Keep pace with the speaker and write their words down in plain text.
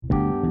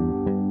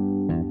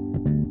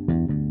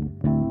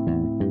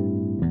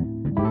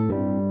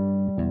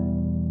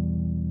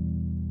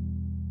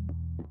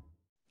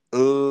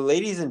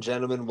Ladies and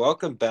gentlemen,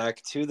 welcome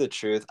back to The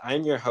Truth.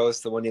 I'm your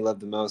host, the one you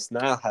love the most,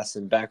 Niall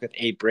Hassan, back with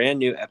a brand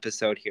new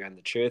episode here on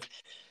The Truth.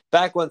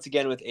 Back once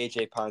again with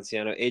AJ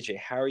Ponciano. AJ,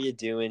 how are you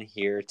doing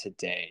here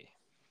today?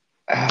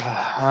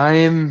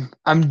 I'm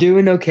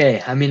doing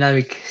okay. I mean,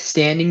 like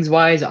standings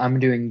wise, I'm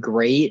doing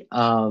great.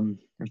 I'm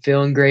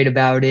feeling great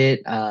about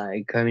it.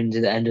 Coming to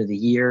the end of the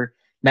year,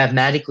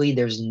 mathematically,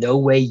 there's no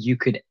way you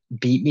could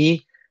beat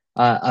me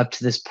up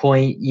to this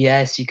point.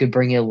 Yes, you could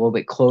bring it a little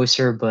bit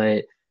closer,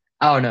 but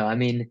I don't know. I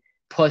mean,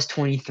 plus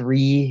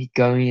 23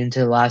 going into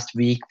the last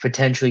week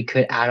potentially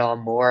could add on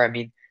more. I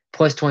mean,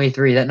 plus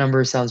 23, that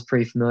number sounds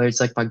pretty familiar. It's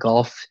like my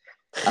golf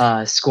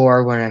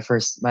score when I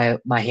first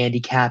my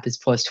handicap is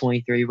plus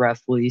 23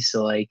 roughly.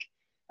 So like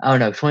I don't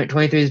know,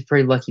 23 is a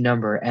pretty lucky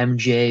number.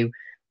 MJ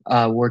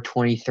wore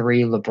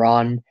 23,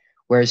 LeBron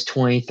wears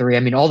 23. I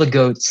mean all the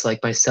goats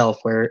like myself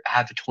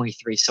have a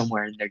 23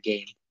 somewhere in their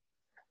game.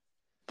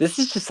 This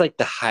is just like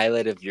the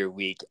highlight of your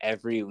week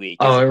every week,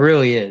 Oh, isn't it it?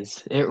 really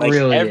is. It Like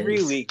really every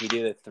is. week we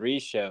do the three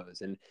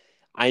shows, and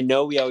I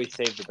know we always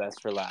save the best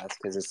for last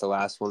because it's the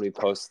last one we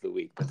post of the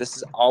week, but this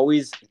has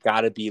always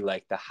got to be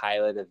like the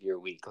highlight of your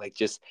week. Like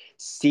just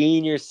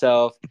seeing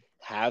yourself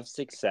have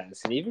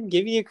success and even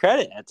giving you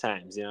credit at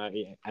times.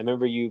 I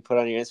remember you put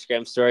on your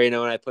Instagram story,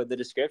 when I put the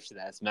description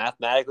that it's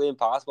mathematically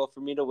impossible for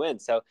me to win.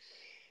 So,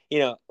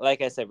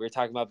 like I said, we were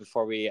talking about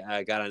before we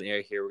got on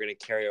air here, we're going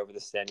to carry over the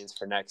standings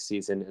for next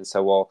season. And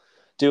so we'll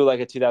do like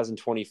a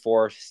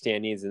 2024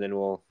 standings, and then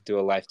we'll do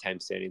a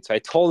lifetime standing. So I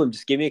told him,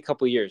 just give me a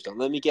couple years. Don't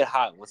let me get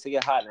hot. Once I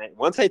get hot,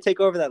 once I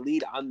take over that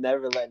lead, I'm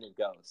never letting it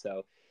go.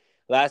 So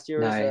last year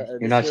was,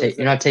 No, this year was,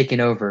 you're not taking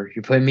over.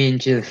 You're putting me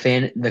into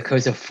the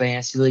Coastal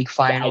Fantasy League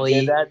I did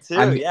finally. that too.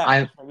 I'm Yeah.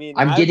 I'm I mean,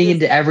 I'm I'm getting just,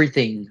 into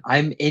everything.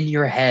 I'm in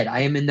your head.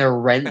 I am in there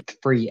rent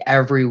free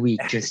every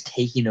week, just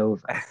taking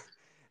over.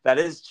 that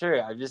is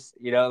true. I'm just,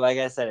 like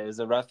I said, it was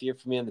a rough year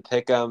for me in the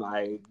pick'em.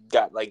 I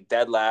got like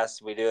dead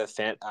last. We do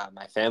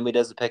my family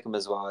does a pick'em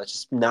as well. It's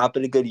just not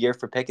been a good year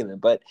for picking them.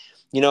 But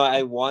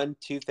I won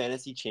 2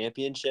 fantasy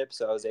championships,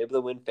 so I was able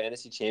to win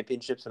fantasy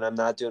championships when I'm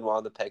not doing well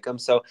in the pick'em.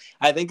 So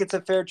I think it's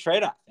a fair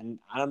trade off. And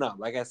I don't know.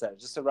 Like I said,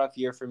 just a rough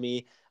year for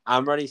me.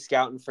 I'm already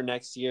scouting for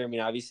next year. I mean,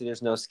 obviously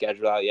there's no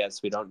schedule out yet,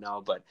 so we don't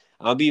know. But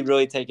I'll be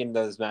really taking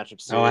those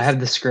matchups Oh, I seriously. have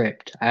the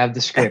script. I have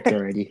the script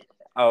already.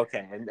 Oh,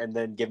 okay, and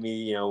then give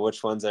me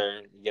which ones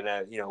are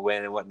gonna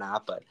win and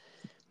whatnot. But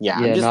yeah,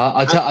 Yeah, no,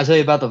 I'll tell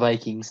you about the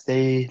Vikings.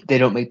 They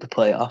don't make the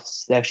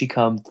playoffs. They actually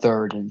come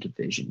third in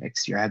division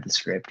next year. I have the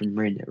script. I'm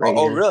reading it oh, right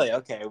oh here. really?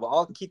 Okay, well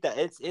I'll keep that.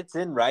 It's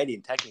in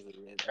writing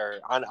technically or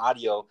on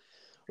audio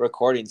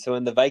recording. So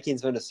when the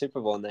Vikings win a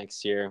Super Bowl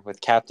next year with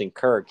Captain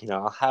Kirk,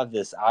 I'll have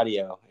this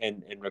audio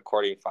and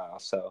recording file.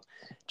 So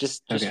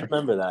just Okay.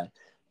 remember that.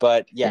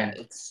 But yeah,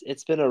 Yeah.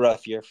 it's been a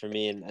rough year for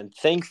me, and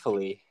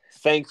thankfully,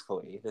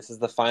 this is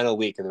the final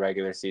week of the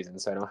regular season,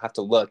 so I don't have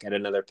to look at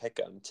another pick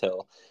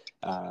until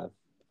uh,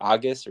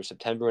 August or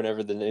September,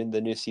 whenever the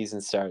new season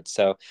starts.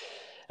 So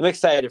I'm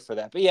excited for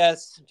that. But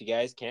yes, if you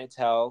guys can't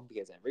tell,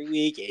 because every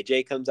week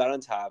AJ comes out on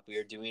top, we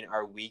are doing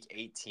our Week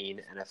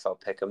 18 NFL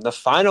Pick'em, the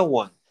final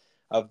one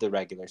of the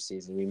regular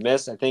season. We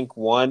missed, I think,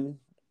 one,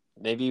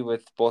 maybe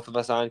with both of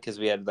us on because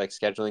we had like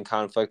scheduling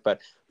conflict,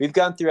 but we've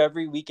gone through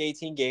every Week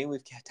 18 game.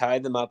 We've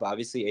tied them up.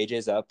 Obviously,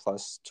 AJ's up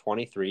plus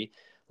 23.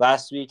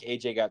 Last week,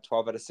 AJ got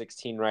 12 out of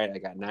 16 right. I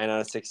got 9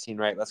 out of 16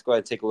 right. Let's go ahead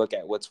and take a look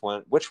at which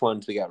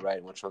ones we got right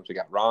and which ones we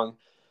got wrong.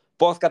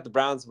 Both got the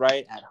Browns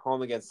right at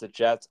home against the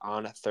Jets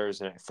on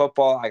Thursday Night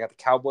Football. I got the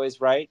Cowboys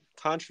right.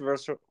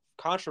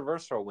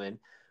 Controversial win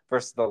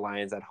versus the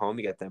Lions at home.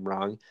 You got them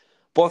wrong.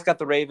 Both got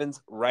the Ravens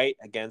right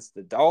against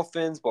the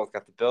Dolphins. Both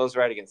got the Bills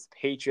right against the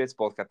Patriots.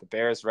 Both got the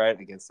Bears right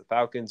against the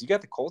Falcons. You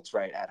got the Colts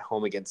right at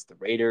home against the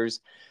Raiders.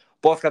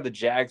 Both got the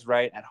Jags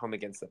right at home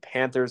against the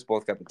Panthers.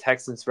 Both got the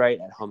Texans right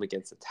at home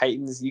against the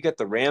Titans. You got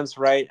the Rams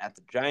right at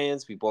the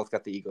Giants. We both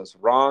got the Eagles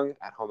wrong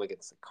at home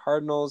against the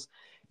Cardinals.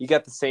 You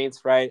got the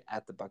Saints right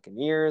at the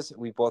Buccaneers.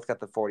 We both got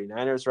the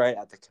 49ers right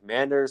at the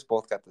Commanders.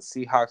 Both got the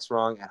Seahawks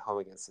wrong at home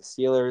against the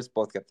Steelers.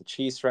 Both got the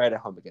Chiefs right at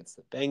home against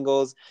the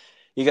Bengals.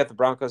 You got the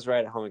Broncos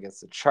right at home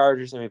against the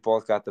Chargers. And we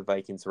both got the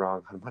Vikings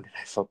wrong on Monday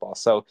Night Football.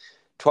 So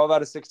 12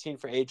 out of 16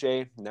 for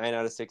AJ, 9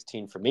 out of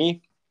 16 for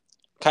me.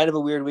 Kind of a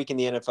weird week in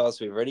the NFL, so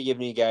we've already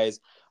given you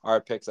guys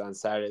our picks on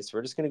Saturday. So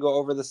we're just going to go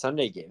over the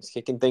Sunday games,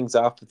 kicking things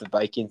off with the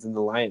Vikings and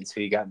the Lions. Who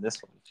you got in this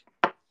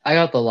one? I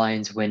got the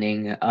Lions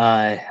winning.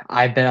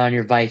 I bet on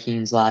your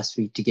Vikings last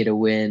week to get a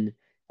win.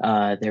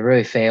 They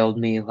really failed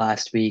me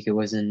last week. It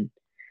wasn't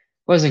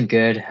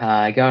good.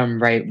 I got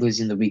them right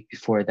losing the week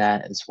before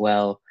that as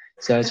well.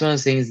 So it's one of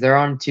those things. They're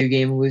on a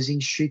 2-game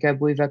losing streak, I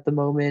believe, at the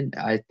moment.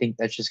 I think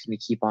that's just going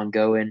to keep on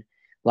going.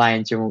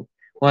 Lions are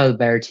one of the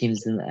better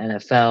teams in the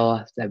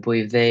NFL. I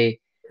believe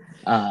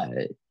uh,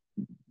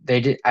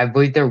 they did. I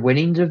believe they're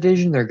winning the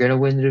division. They're going to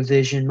win the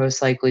division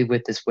most likely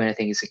with this win. I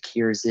think it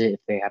secures it if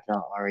they have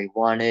not already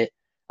won it.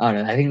 I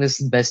don't know. I think this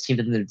is the best team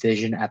in the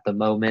division at the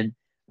moment.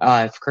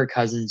 If Kirk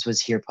Cousins was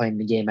here playing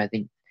the game, I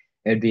think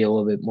it would be a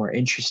little bit more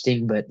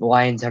interesting. But the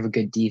Lions have a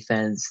good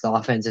defense. The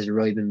offense has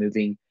really been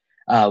moving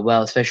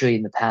well, especially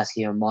in the past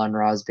game.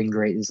 Monra has been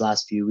great these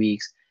last few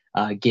weeks.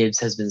 Gibbs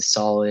has been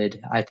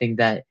solid. I think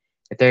that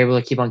if they're able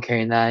to keep on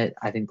carrying that,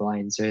 I think the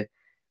Lions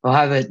will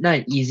have a not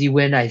an easy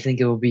win. I think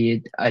it will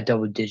be a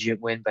double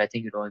digit win, but I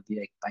think it'll only be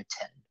like by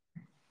 10.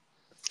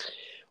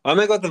 I'm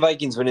going to go with the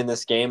Vikings winning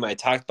this game. I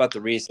talked about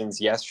the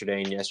reasons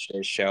yesterday in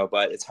yesterday's show,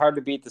 but it's hard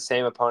to beat the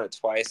same opponent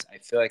twice. I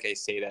feel like I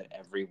say that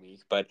every week,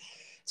 but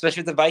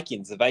especially with the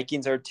Vikings. The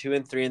Vikings are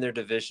 2-3 in their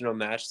divisional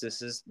matches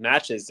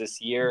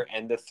this year,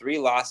 and the 3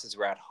 losses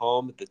were at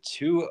home. The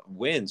 2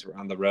 wins were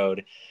on the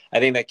road. I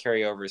think that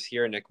carryovers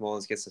here. Nick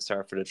Mullins gets the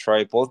start for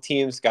Detroit. Both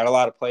teams got a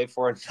lot to play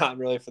for, not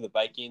really for the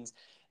Vikings.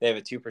 They have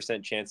a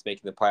 2% chance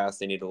making the playoffs.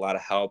 They need a lot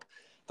of help.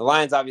 The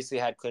Lions obviously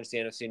had clinched the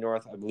NFC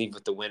North, I believe,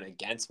 with the win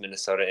against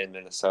Minnesota in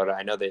Minnesota.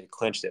 I know they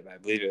clinched it, but I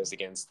believe it was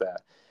against the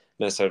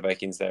Minnesota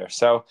Vikings there.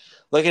 So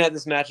looking at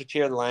this matchup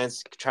here, the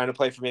Lions trying to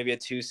play for maybe a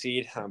 2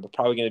 seed, but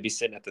probably going to be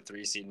sitting at the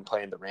 3 seed and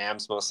playing the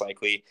Rams most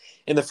likely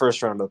in the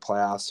first round of the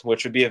playoffs,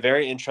 which would be a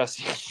very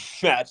interesting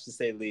match to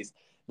say the least.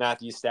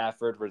 Matthew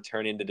Stafford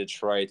returning to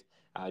Detroit.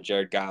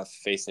 Jared Goff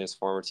facing his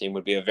former team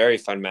would be a very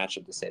fun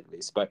matchup to say the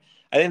least. But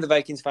I think the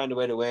Vikings find a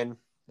way to win.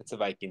 It's the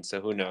Vikings,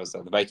 so who knows,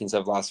 though. The Vikings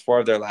have lost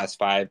 4 of their last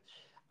 5.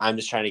 I'm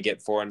just trying to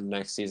get 4 in the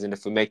next season.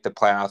 If we make the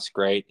playoffs,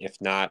 great. If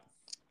not,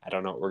 I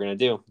don't know what we're going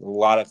to do. A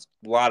lot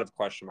of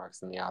question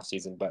marks in the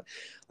offseason. But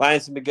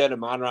Lions have been good.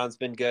 Amon-Ra's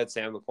been good.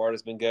 Sam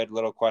Laporta's been good. A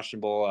little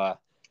questionable. I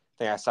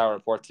think I saw a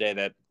report today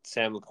that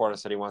Sam Laporta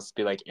said he wants to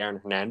be like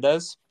Aaron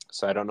Hernandez.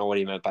 So I don't know what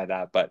he meant by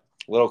that. But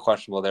a little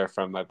questionable there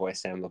from my boy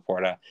Sam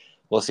Laporta.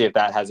 We'll see if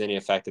that has any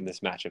effect in this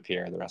matchup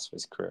here and the rest of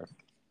his career.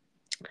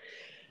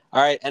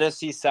 All right,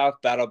 NFC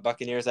South battle,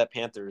 Buccaneers at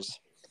Panthers.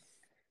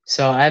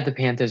 So I have the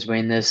Panthers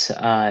win this.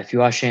 If you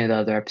watched any of the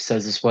other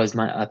episodes, this was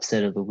my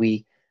upset of the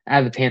week. I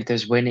have the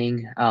Panthers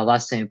winning.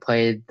 Last time we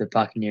played, the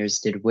Buccaneers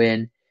did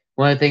win.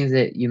 One of the things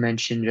that you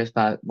mentioned just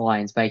about the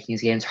Lions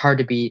Vikings game, it's hard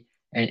to beat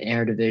an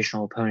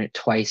interdivisional opponent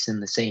twice in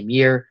the same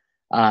year.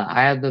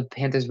 I have the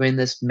Panthers win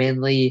this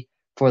mainly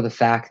for the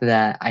fact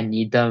that I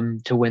need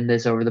them to win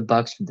this over the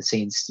Bucks for the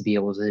Saints to be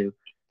able to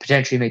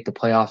potentially make the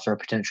playoffs or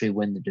potentially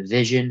win the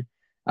division.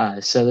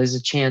 So there's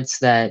a chance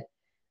that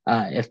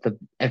if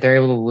they're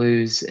able to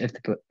lose, if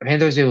the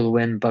Panthers are able to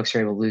win, Bucks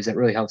are able to lose, that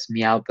really helps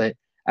me out. But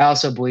I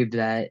also believe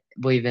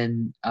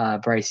in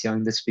Bryce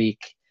Young this week.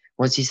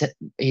 Once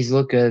he's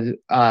looked good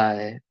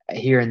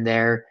here and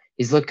there,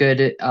 he's looked good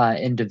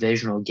in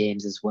divisional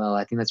games as well.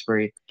 I think that's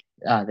where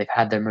they've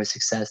had their most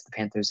success. The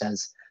Panthers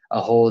as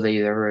a whole, they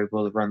either were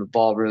able to run the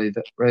ball really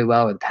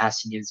well, or the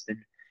passing game's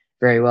been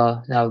very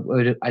well. Now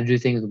I do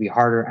think it'll be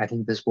harder. I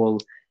think this will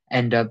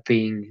end up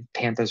being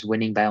Panthers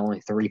winning by only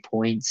 3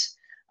 points.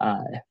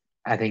 I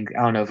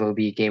don't know if it'll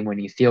be a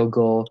game-winning field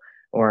goal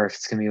or if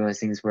it's gonna be one of those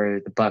things where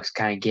the Bucks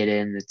kind of get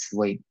in. It's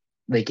late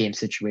game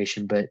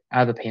situation, but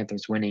out of the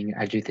Panthers winning,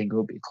 I do think it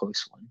will be a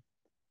close one.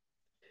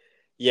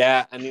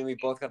 Yeah, I mean, we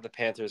both got the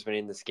Panthers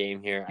winning this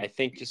game here. I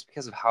think just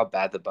because of how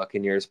bad the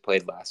Buccaneers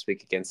played last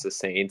week against the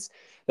Saints,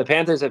 the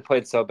Panthers have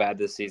played so bad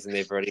this season,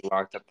 they've already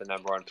locked up the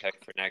 #1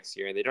 pick for next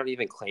year, and they don't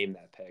even claim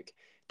that pick.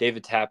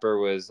 David Tapper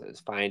was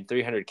fined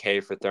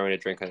 $300K for throwing a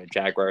drink on a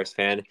Jaguars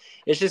fan.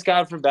 It's just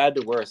gone from bad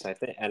to worse, I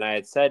think. And I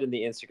had said in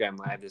the Instagram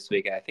Live this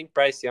week, I think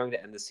Bryce Young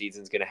to end the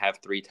season is going to have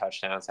 3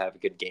 touchdowns, have a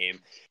good game.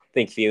 I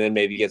think Thielen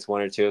maybe gets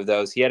 1 or 2 of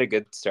those. He had a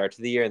good start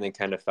to the year and then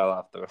kind of fell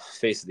off the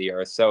face of the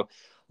earth. So a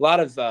lot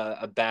of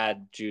a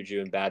bad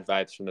juju and bad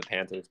vibes from the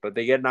Panthers, but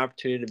they get an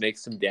opportunity to make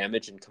some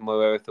damage and come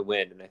away with a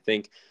win. And I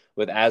think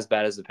with as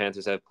bad as the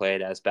Panthers have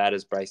played, as bad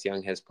as Bryce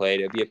Young has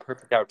played, it'd be a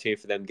perfect opportunity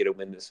for them to get a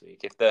win this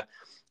week. If the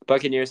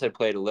Buccaneers had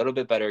played a little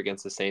bit better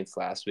against the Saints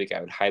last week,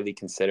 I would highly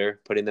consider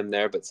putting them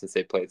there. But since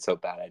they played so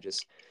bad, I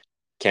just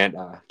can't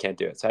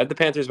do it. So I have the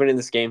Panthers winning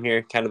this game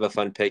here. Kind of a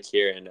fun pick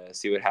here, and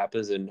see what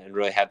happens, and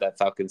really have that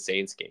Falcons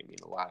Saints game mean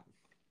a lot.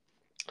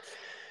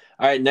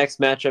 All right, next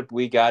matchup,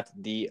 we got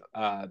the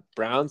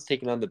Browns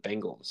taking on the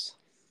Bengals.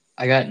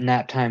 I got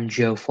nap time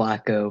Joe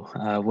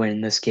Flacco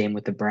winning this game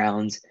with the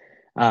Browns.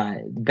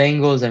 The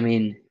Bengals, I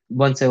mean,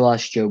 once they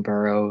lost Joe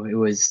Burrow, it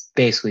was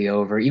basically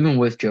over. Even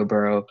with Joe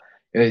Burrow,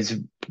 it was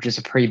just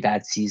a pretty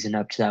bad season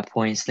up to that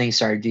point. So things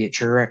started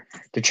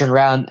to turn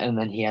around, and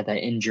then he had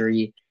that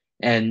injury.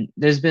 And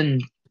there's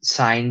been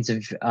signs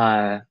of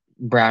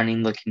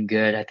Browning looking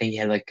good. I think he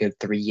had like a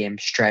 3-game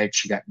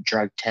stretch. He got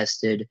drug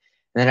tested.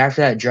 And then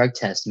after that drug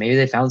test, maybe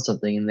they found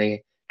something and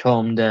they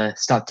told him to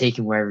stop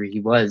taking wherever he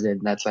was, and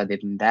that's why they've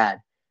been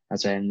bad.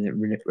 That's why they've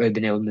really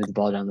been able to move the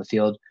ball down the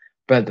field.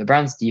 But the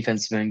Browns'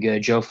 defense has been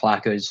good. Joe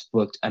Flacco's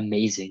looked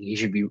amazing. He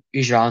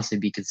should honestly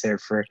be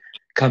considered for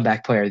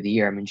comeback player of the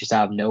year. I mean, just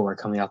out of nowhere,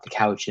 coming off the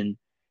couch and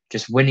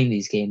just winning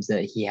these games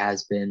that he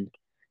has been.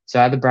 So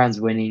I have the Browns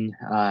winning.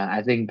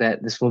 I think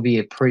that this will be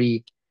a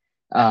pretty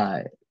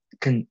not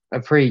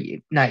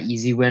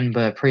easy win,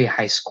 but a pretty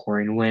high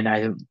scoring win.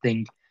 I don't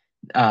think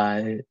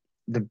the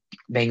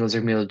Bengals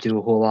are going to be able to do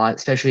a whole lot,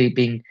 especially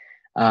being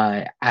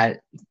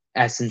at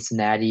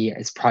Cincinnati.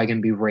 It's probably going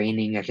to be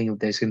raining. I think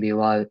there's going to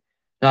be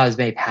not as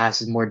many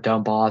passes, more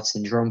dump offs,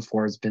 and Jerome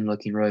Ford's been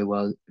looking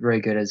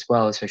really good as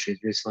well, especially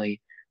recently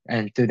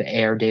And through the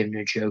air, David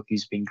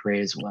Njoku's been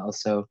great as well.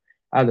 So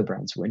I have the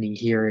Browns winning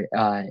here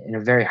in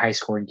a very high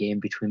scoring game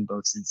between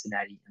both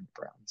Cincinnati and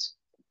the Browns.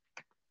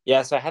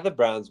 Yeah, so I had the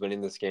Browns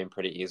winning this game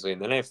pretty easily,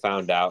 and then I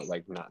found out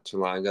like not too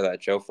long ago that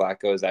Joe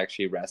Flacco is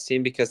actually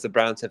resting because the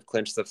Browns have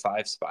clinched the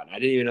 5 spot. I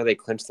didn't even know they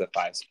clinched the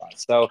 5 spot.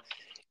 So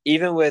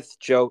even with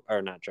Joe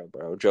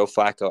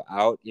Flacco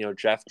out,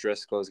 Jeff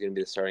Driscoll is going to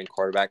be the starting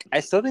quarterback. I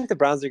still think the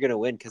Browns are going to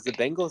win because the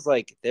Bengals,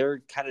 they're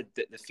kind of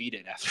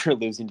defeated after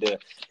losing to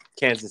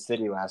Kansas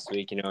City last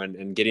week,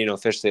 and getting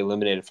officially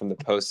eliminated from the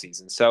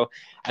postseason. So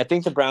I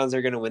think the Browns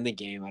are going to win the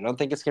game. I don't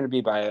think it's going to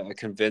be by a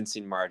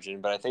convincing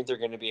margin, but I think they're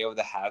going to be able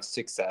to have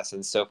success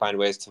and still find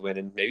ways to win,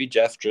 and maybe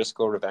Jeff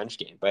Driscoll revenge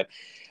game. But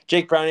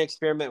Jake Browning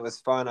experiment was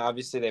fun.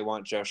 Obviously, they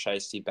want Joe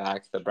Shiesty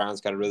back. The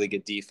Browns got a really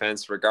good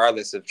defense,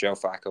 regardless if Joe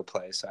Flacco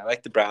plays. So I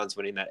like the Browns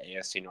winning that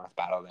AFC North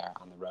battle there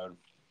on the road.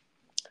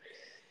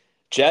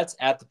 Jets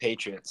at the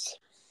Patriots.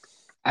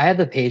 I have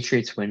the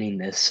Patriots winning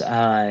this.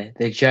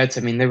 The Jets,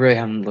 I mean, they really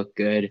haven't looked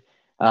good.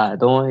 The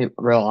only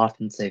real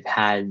offense they've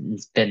had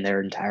has been their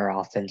entire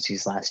offense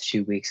these last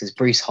 2 weeks is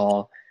Brees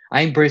Hall.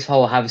 I think Brees Hall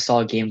will have a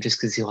solid game just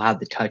because he'll have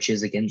the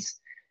touches against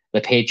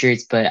the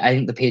Patriots, but I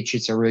think the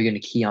Patriots are really going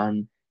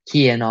to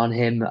key in on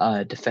him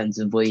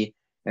defensively.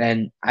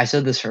 And I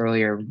said this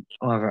earlier on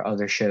one of our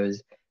other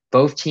shows.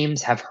 Both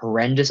teams have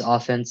horrendous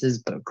offenses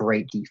but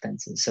great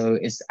defenses. So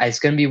it's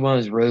going to be one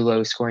of those really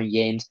low scoring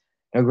games.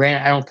 Now,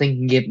 granted, I don't think you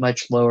can get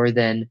much lower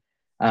than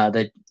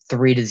the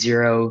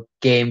 3-0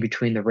 game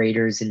between the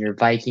Raiders and your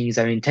Vikings.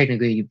 I mean,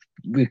 technically,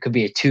 it could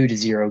be a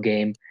 2-0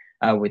 game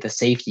with a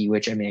safety,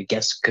 which I mean, I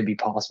guess could be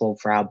possible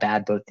for how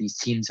bad both these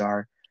teams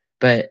are.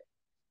 But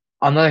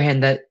on the other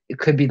hand, that it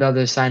could be the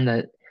other sign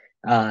that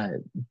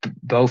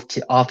both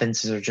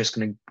offenses are just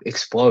going to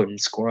explode and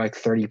score like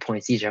 30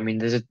 points each. I mean,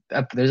 there's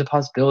a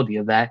possibility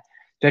of that,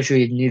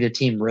 especially if neither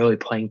team really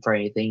playing for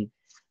anything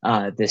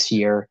this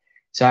year.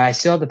 So I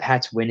still have the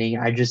Pats winning.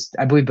 I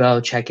believe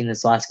Belichick in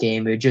this last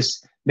game. It would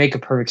just make a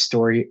perfect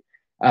story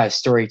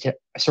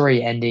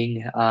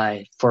ending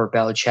for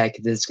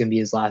Belichick. This is going to be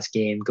his last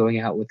game, going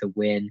out with a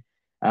win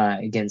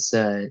against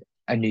a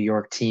New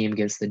York team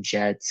against the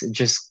Jets. It's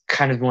just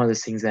kind of one of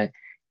those things that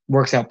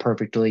works out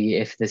perfectly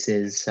if this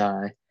is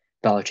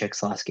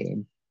Belichick's last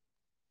game.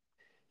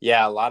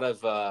 Yeah, a lot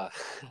of a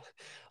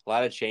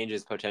lot of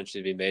changes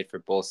potentially to be made for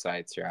both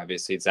sides here.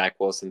 Obviously, Zach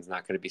Wilson's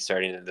not going to be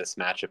starting in this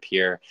matchup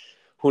here.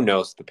 Who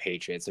knows the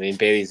Patriots? I mean,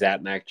 Bailey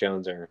Zapp, Mac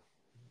Jones are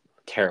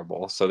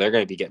terrible, so they're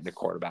going to be getting the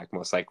quarterback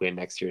most likely in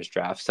next year's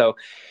draft. So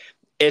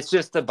it's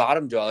just the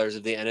bottom dwellers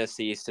of the NFC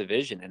East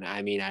division. And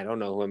I mean, I don't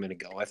know who I'm going to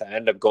go with. I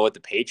end up going with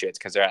the Patriots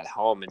because they're at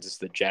home, and just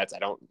the Jets. I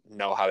don't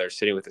know how they're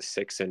sitting with a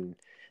 6-10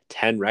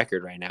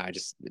 record right now. I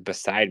just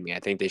beside me. I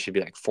think they should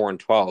be like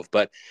 4-12,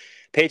 but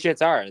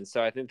Patriots are. And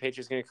so I think the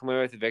Patriots are going to come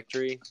away with a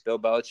victory. Bill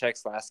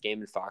Belichick's last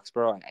game in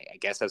Foxborough, I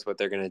guess that's what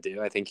they're going to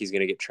do. I think he's going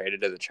to get traded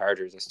to the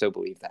Chargers. I still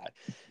believe that.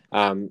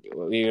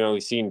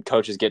 We've seen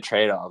coaches get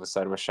traded all of a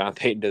sudden with Sean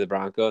Payton to the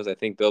Broncos. I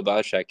think Bill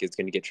Belichick is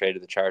going to get traded to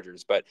the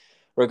Chargers, but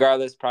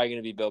regardless, probably going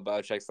to be Bill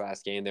Belichick's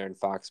last game there in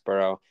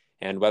Foxborough.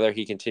 And whether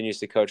he continues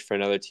to coach for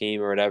another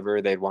team or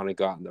whatever, they'd want to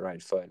go out on the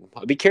right foot.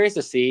 I'll be curious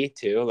to see,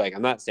 too. Like,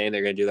 I'm not saying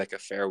they're going to do like a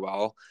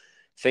farewell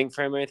thing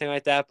for him or anything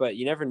like that, but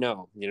you never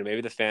know.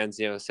 Maybe the fans,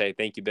 say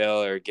thank you,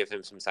 Bill, or give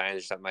him some signs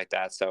or something like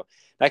that. So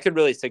that could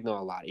really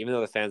signal a lot, even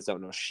though the fans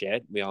don't know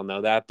shit. We all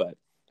know that, but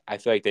I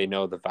feel like they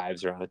know the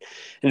vibes around it.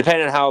 And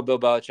depending on how Bill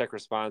Belichick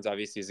responds,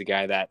 obviously he's a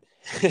guy that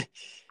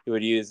he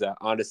would use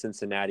onto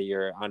Cincinnati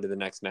or onto the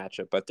next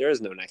matchup, but there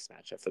is no next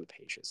matchup for the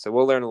Patriots. So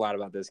we'll learn a lot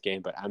about this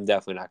game, but I'm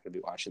definitely not going to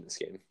be watching this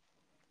game.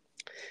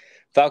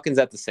 Falcons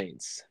at the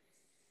Saints.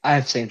 I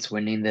have Saints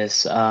winning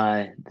this.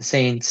 The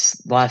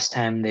Saints last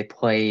time they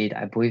played,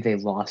 I believe they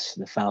lost to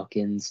the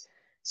Falcons.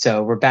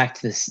 So we're back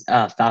to this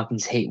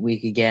Falcons hate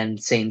week again.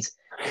 Saints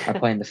are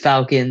playing the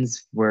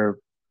Falcons. We're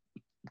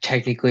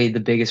technically the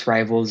biggest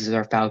rivals is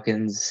our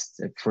Falcons.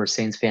 For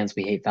Saints fans,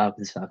 we hate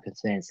Falcons.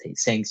 Falcons fans hate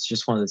Saints.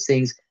 Just one of those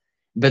things.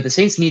 But the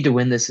Saints need to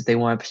win this if they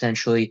want to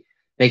potentially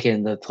make it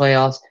in the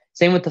playoffs.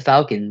 Same with the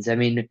Falcons. I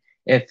mean,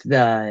 if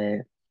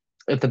the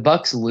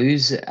Bucks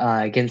lose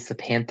against the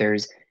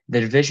Panthers,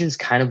 the division's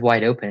kind of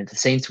wide open. If the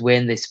Saints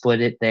win, they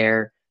split it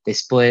there. They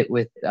split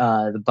with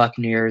the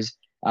Buccaneers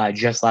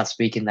just last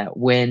week in that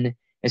win.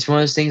 It's one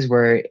of those things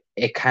where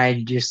it kind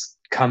of just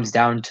comes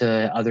down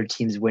to other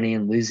teams winning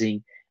and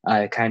losing,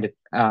 kind of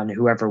on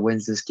whoever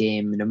wins this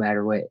game, no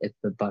matter what. If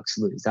the Bucks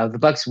lose, now if the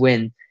Bucks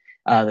win,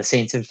 the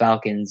Saints and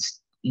Falcons,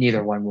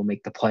 neither one will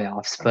make the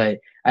playoffs. But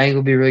I think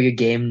it'll be a really good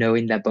game,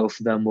 knowing that both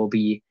of them will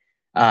be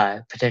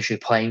potentially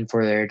playing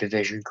for their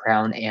division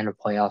crown and a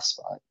playoff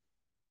spot.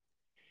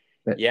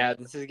 But yeah,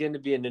 this is going to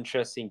be an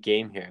interesting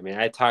game here. I mean,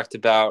 I talked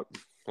about,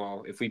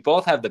 well, if we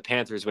both have the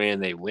Panthers win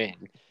and they win,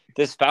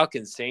 this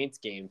Falcons Saints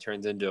game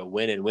turns into a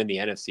win and win the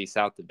NFC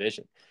South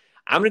division.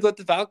 I'm going to go with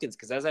the Falcons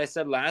because, as I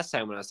said last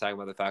time when I was talking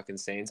about the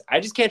Falcons Saints, I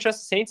just can't trust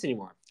the Saints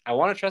anymore. I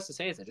want to trust the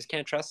Saints. I just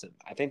can't trust them.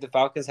 I think the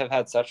Falcons have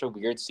had such a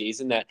weird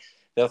season that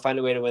they'll find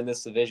a way to win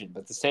this division.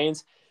 But the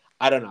Saints,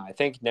 I don't know. I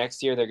think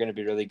next year they're going to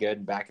be really good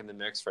and back in the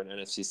mix for an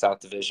NFC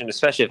South division,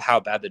 especially with how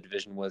bad the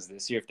division was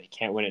this year. If they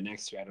can't win it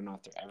next year, I don't know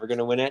if they're ever going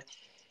to win it.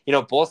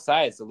 Both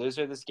sides, the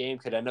loser of this game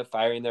could end up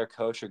firing their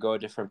coach or go a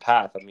different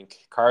path. I mean,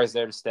 Carr is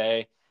there to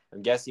stay.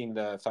 I'm guessing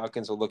the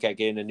Falcons will look at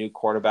getting a new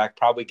quarterback,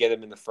 probably get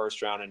him in the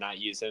first round and not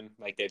use him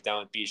like they've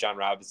done with Bijan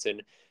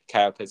Robinson,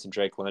 Kyle Pitts, and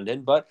Drake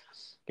London. But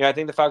I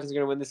think the Falcons are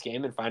going to win this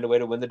game and find a way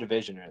to win the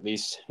division, or at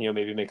least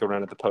maybe make a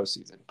run at the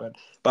postseason. But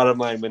bottom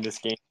line, win this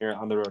game here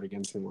on the road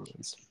against New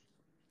Orleans.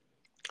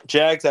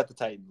 Jags at the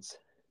Titans.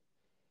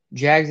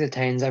 Jags at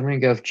Titans. I'm going to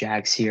go with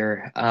Jags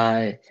here.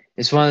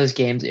 It's one of those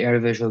games,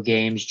 individual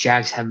games.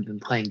 Jags haven't been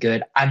playing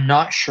good. I'm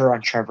not sure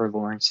on Trevor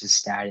Lawrence's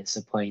status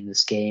of playing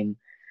this game.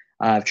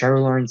 If Trevor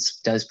Lawrence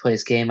does play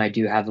this game, I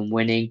do have him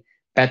winning.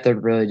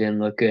 Beathard really didn't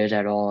look good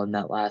at all in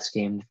that last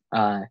game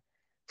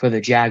for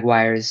the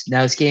Jaguars.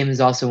 Now, this game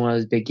is also one of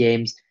those big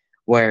games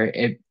where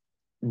it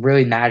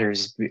really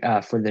matters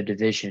for the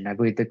division. I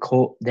believe the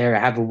Colts there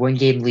have a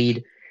one-game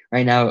lead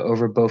right now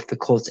over both the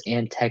Colts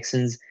and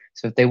Texans.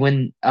 So if they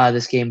win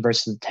this game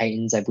versus the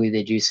Titans, I believe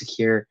they do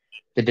secure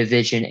the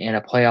division and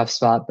a playoff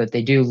spot. But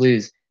they do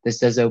lose. This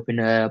does open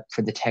it up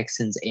for the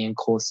Texans and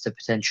Colts to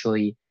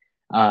potentially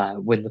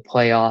win the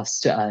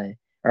playoffs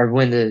or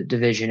win the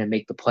division and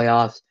make the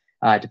playoffs,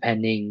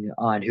 depending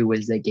on who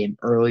wins that game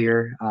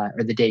earlier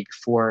or the day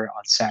before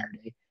on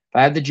Saturday. If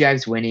I have the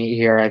Jags winning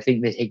here, I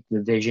think they take the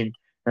division.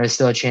 There's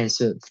still a chance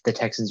that the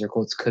Texans or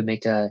Colts could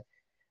make it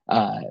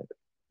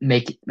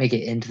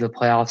into the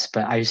playoffs,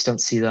 but I just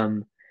don't see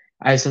them.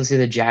 I just don't see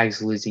the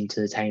Jags losing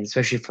to the Titans,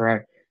 especially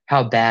for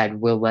how bad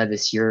Will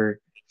Levis, your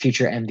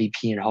future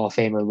MVP and Hall of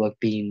Famer, look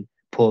being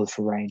pulled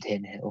for Ryan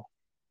Tannehill.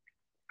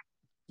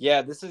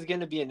 Yeah, this is going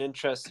to be an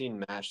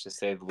interesting match to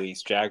say the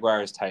least.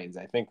 Jaguars, Titans.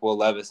 I think Will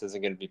Levis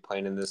isn't going to be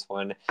playing in this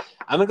one.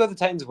 I'm going to go with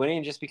the Titans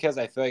winning just because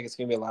I feel like it's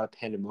going to be a lot of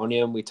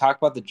pandemonium. We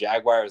talked about the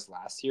Jaguars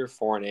last year,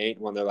 4-8,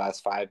 won their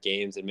last 5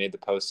 games and made the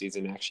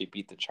postseason, actually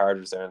beat the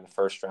Chargers there in the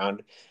first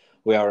round.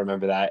 We all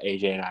remember that.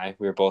 AJ and I,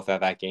 we were both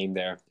at that game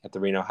there at the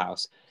Reno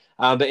house.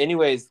 But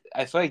anyways,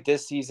 I feel like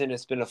this season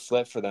it's been a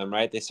flip for them,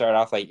 right? They started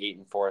off like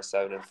 8-4,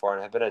 7-4,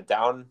 and have been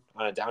on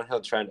a downhill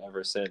trend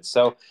ever since.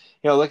 So,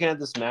 looking at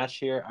this match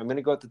here, I'm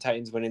gonna go with the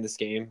Titans winning this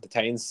game. The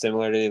Titans,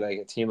 similarly like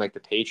a team like the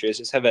Patriots,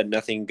 just have had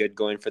nothing good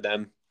going for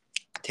them.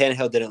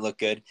 Tannehill didn't look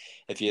good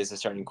if he is the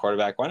starting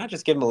quarterback. Why not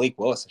just give Malik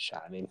Willis a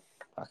shot? I mean,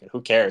 fuck it,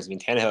 who cares? I mean,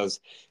 Tannehill is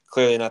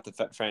clearly not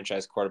the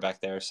franchise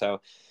quarterback there,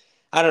 so.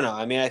 I don't know.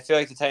 I mean, I feel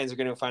like the Titans are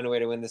going to find a way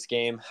to win this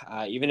game.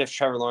 Even if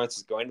Trevor Lawrence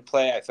is going to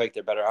play, I feel like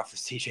they're better off with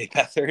CJ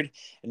Beathard.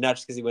 And not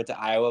just because he went to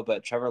Iowa,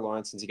 but Trevor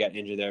Lawrence, since he got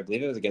injured there, I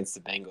believe it was against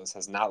the Bengals,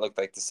 has not looked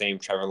like the same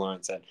Trevor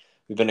Lawrence that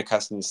we've been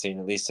accustomed to seeing,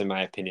 at least in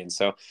my opinion.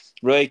 So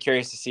really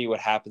curious to see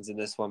what happens in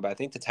this one. But I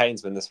think the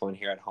Titans win this one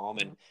here at home.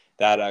 And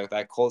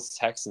that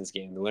Colts-Texans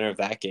game, the winner of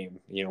that game,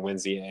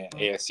 wins the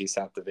AFC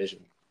South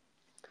Division.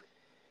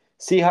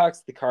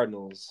 Seahawks, the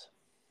Cardinals.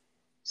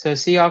 So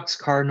Seahawks,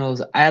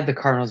 Cardinals. I have the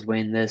Cardinals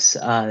win this.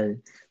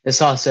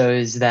 This also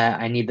is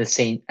that I need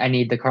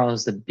the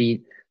Cardinals to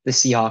beat the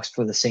Seahawks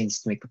for the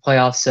Saints to make the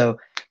playoffs. So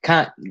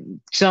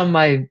some of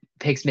my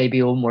picks may be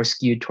a little more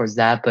skewed towards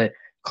that, but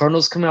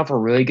Cardinals coming off a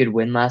really good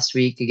win last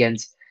week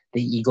against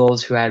the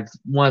Eagles, who had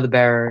one of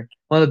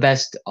the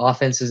best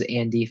offenses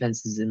and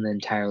defenses in the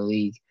entire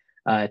league.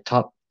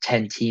 Top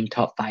 10 team,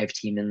 top 5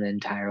 team in the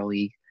entire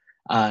league.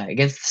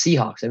 Against the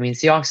Seahawks. I mean,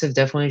 Seahawks have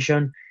definitely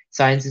shown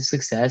signs of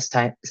success,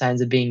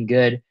 signs of being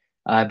good.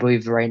 I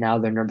believe right now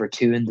they're number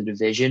 2 in the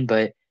division,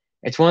 but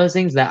it's one of those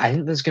things that I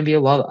think there's going to be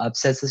a lot of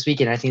upsets this week,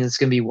 and I think it's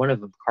going to be one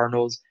of them.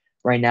 Cardinals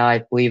right now,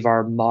 I believe,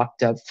 are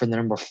mocked up for the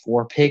number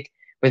 4 pick.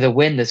 With a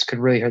win, this could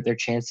really hurt their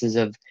chances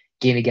of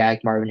getting a guy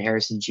like Marvin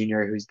Harrison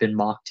Jr., who's been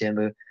mocked to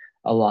him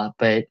a lot.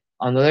 But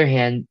on the other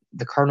hand,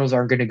 the Cardinals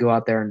aren't going to go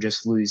out there and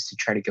just lose to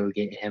try to go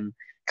get him.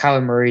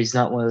 Kyler Murray is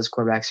not one of those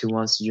quarterbacks who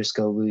wants to just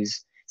go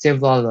lose. Same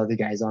with a lot of the other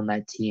guys on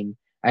that team.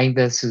 I think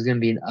this is going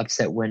to be an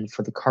upset win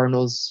for the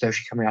Cardinals,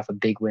 especially coming off a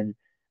big win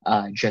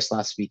just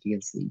last week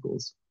against the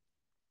Eagles.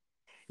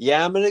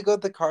 Yeah, I'm going to go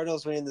with the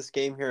Cardinals winning this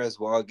game here as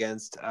well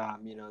against,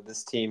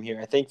 this team here.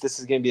 I think this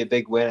is going to be a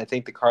big win. I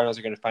think the Cardinals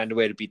are going to find a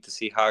way to beat the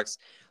Seahawks.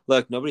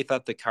 Look, nobody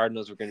thought the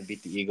Cardinals were going to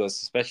beat the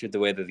Eagles, especially with the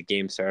way that the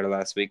game started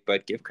last week.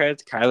 But give credit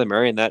to Kyler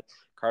Murray and that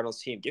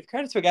Cardinals team. Give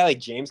credit to a guy like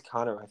James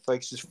Conner. I feel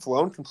like he's just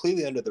flown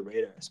completely under the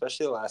radar,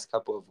 especially the last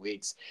couple of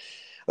weeks.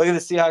 Look at the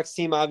Seahawks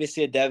team.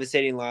 Obviously, a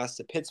devastating loss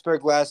to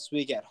Pittsburgh last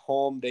week at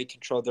home. They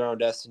controlled their own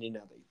destiny.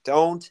 Now they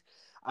don't.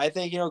 I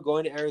think,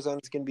 going to Arizona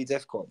is going to be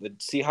difficult. The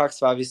Seahawks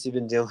have obviously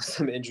been dealing with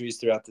some injuries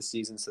throughout the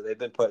season, so they've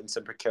been put in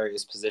some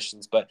precarious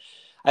positions. But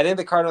I think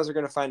the Cardinals are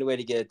going to find a way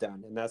to get it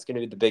done, and that's going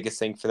to be the biggest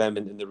thing for them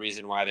and the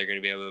reason why they're going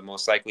to be able to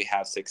most likely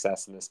have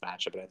success in this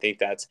matchup. And I think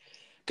that's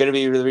going to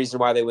be the reason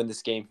why they win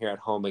this game here at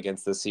home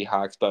against the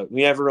Seahawks. But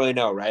we never really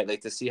know, right?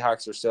 Like, the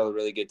Seahawks are still a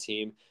really good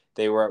team.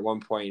 They were at one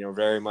point,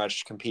 very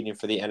much competing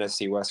for the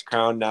NFC West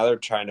crown. Now they're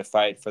trying to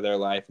fight for their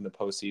life in the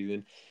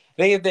postseason.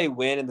 I think if they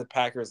win and the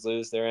Packers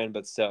lose, they're in.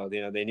 But still,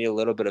 they need a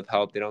little bit of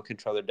help. They don't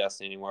control their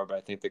destiny anymore. But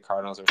I think the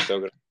Cardinals are still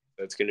good.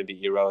 It's going to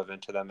be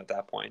irrelevant to them at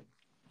that point.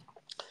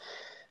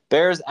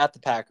 Bears at the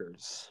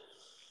Packers.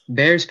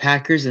 Bears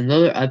Packers,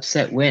 another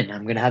upset win.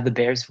 I'm gonna have the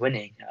Bears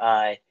winning.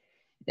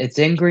 It's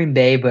in Green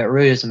Bay, but it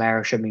really doesn't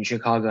matter. I mean,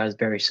 Chicago has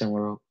very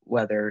similar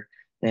weather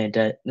than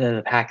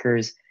the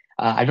Packers.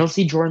 I don't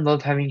see Jordan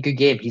Love having a good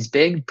game. He's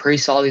been pretty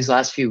solid these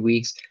last few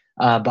weeks,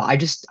 but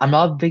I'm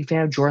not a big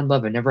fan of Jordan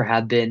Love. I never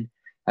have been.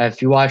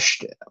 If you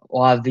watched a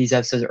lot of these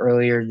episodes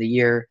earlier in the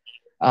year,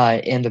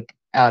 and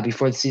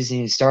before the season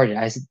even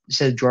started,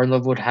 said Jordan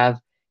Love would have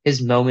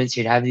his moments.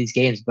 He'd have these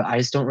games, but I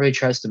just don't really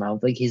trust him. I don't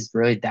think he's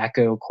really that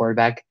good of a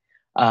quarterback.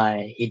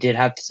 He did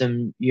have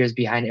some years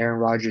behind Aaron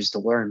Rodgers to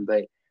learn,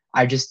 but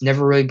I just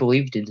never really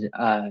believed in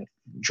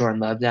Jordan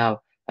Love. Now,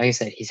 like I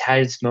said, he's had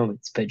his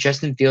moments, but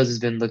Justin Fields has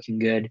been looking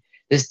good.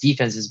 This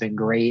defense has been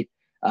great.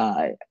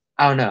 I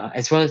don't know.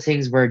 It's one of the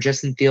things where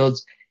Justin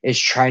Fields is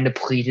trying to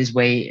plead his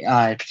way,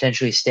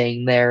 potentially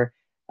staying there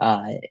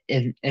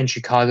in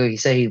Chicago. He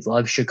said he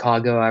loves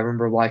Chicago. I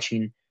remember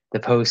watching the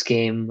post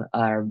game,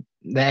 the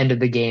end of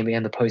the game,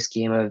 and the post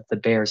game of the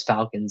Bears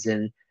Falcons,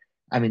 and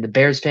I mean the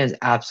Bears fans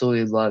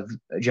absolutely love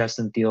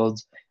Justin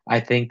Fields. I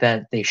think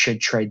that they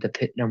should trade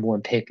the number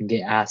one pick and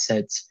get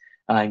assets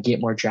and get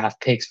more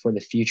draft picks for the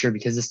future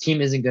because this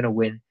team isn't going to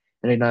win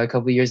in another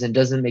couple of years, and it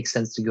doesn't make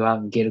sense to go out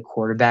and get a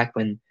quarterback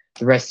when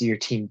the rest of your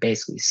team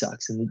basically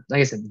sucks. And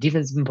like I said, the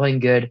defense has been playing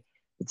good.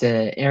 It's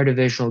an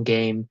interdivisional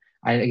game.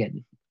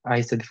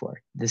 I said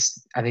before,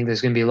 I think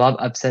there's going to be a lot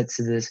of upsets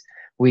to this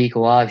week, a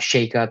lot of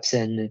shakeups,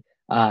 and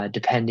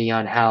depending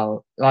on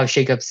how a lot of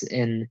shakeups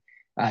in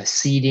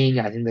seeding.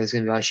 I think there's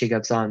going to be a lot of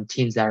shakeups on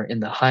teams that are in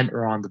the hunt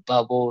or on the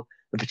bubble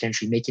or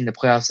potentially making the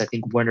playoffs. I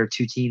think one or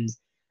two teams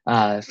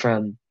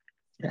from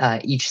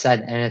each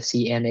side,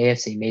 NFC and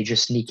AFC, may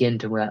just sneak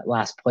into that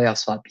last playoff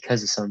spot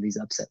because of some of these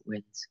upset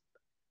wins.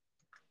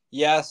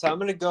 Yeah, so I'm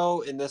going to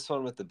go in this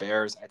one with the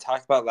Bears. I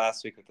talked about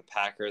last week with the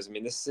Packers. I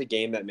mean, this is a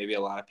game that maybe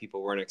a lot of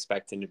people weren't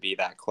expecting to be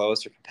that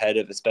close or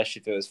competitive, especially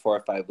if it was 4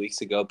 or 5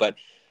 weeks ago. But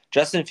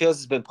Justin Fields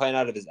has been playing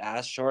out of his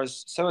ass.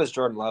 So has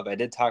Jordan Love. I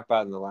did talk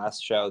about in the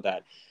last show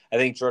that I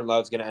think Jordan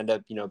Love's going to end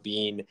up,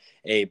 being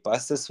a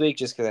bust this week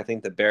just because I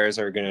think the Bears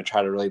are going to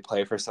try to really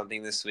play for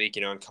something this week,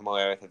 and come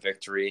away with a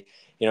victory,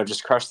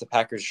 just crush the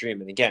Packers' dream.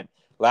 And again,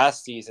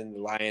 last season, the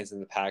Lions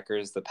and the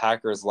Packers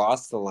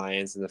lost the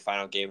Lions in the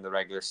final game of the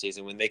regular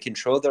season when they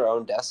controlled their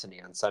own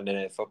destiny on Sunday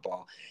Night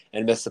Football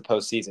and missed the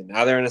postseason.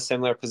 Now they're in a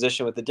similar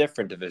position with a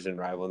different division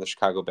rival in the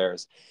Chicago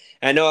Bears.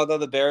 And I know although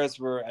the Bears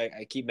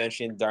I keep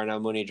mentioning Darnell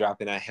Mooney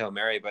dropping that Hail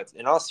Mary, but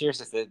in all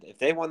seriousness, if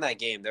they won that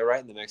game, they're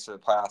right in the mix for the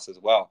playoffs as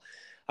well.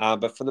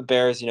 But for the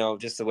Bears,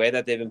 just the way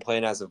that they've been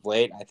playing as of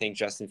late, I think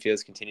Justin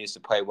Fields continues to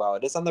play well.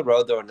 It is on the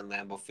road, though, in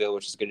Lambeau Field,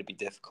 which is going to be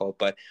difficult.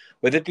 But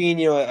with it being,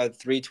 a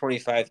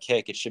 325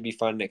 kick, it should be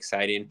fun and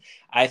exciting.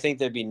 I think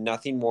there'd be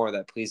nothing more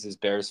that pleases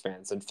Bears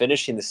fans than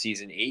finishing the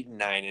season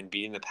 8-9 and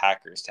beating the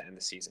Packers to end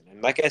the season.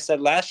 And like I said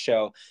last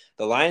show,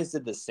 the Lions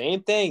did the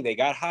same thing. They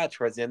got hot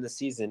towards the end of the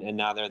season, and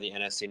now they're the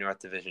NFC North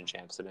Division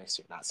champs the next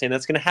year. Not saying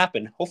that's going to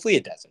happen. Hopefully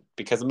it doesn't,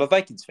 because I'm a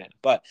Vikings fan.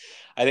 But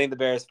I think the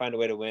Bears find a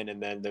way to win,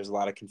 and then there's a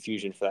lot of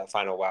confusion for that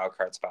final wild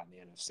card spot in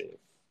the NFC.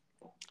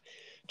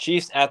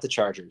 Chiefs at the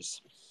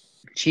Chargers.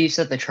 Chiefs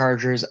at the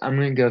Chargers. I'm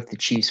going to go with the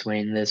Chiefs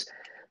winning this.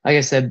 Like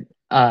I said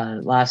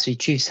last week,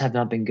 Chiefs have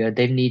not been good.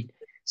 They need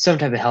some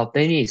type of help.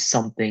 They need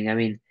something. I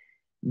mean,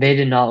 they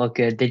did not look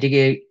good. They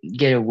did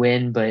get a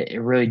win, but it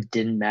really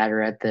didn't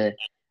matter at the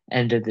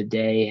end of the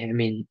day. I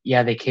mean,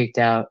 yeah, they kicked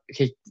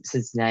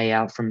Cincinnati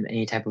out from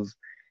any type of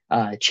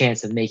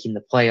chance of making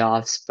the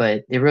playoffs,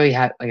 but they really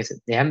have, like I said,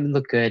 they haven't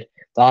looked good.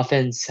 The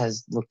offense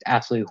has looked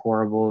absolutely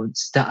horrible.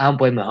 I don't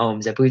blame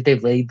Mahomes. I believe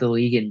they've led the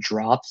league in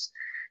drops.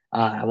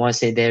 I want to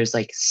say there's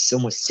like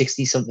almost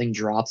 60 something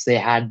drops they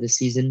had this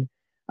season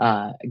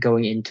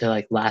going into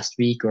like last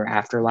week or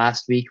after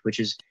last week, which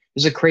is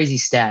a crazy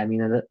stat. I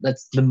mean,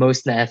 that's the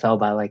most in the NFL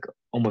by like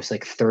almost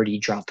like 30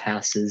 drop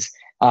passes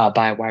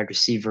by a wide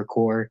receiver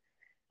core.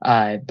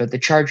 But the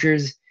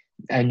Chargers,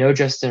 I know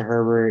Justin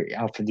Herbert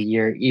out for the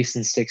year.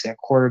 Easton Sticks at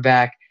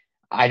quarterback.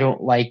 I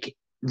don't like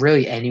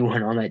really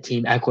anyone on that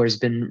team. Eckler's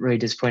been really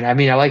disappointing. I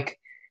mean, I like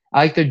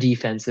their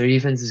defense. Their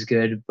defense is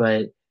good,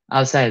 but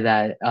outside of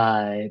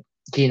that,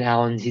 Keenan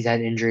Allen, he's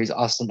had injuries.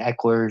 Austin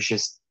Eckler is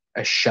just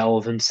a shell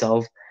of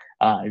himself.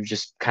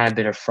 Just kind of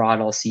been a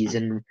fraud all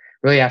season.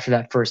 Really, after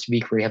that first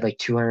week where he had like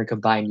 200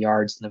 combined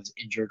yards and was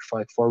injured for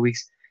like 4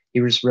 weeks, he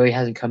just really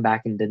hasn't come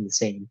back and been the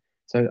same.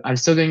 So I'm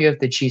still going to go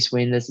with the Chiefs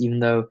win this, even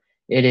though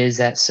it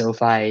is at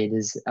SoFi. It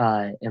is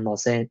in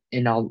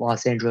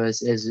Los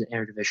Angeles. It is an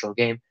interdivisional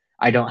game.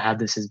 I don't have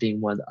this as being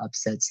one of the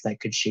upsets that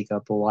could shake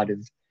up a lot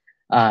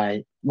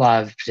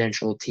of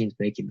potential teams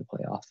making the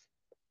playoff.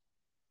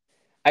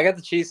 I got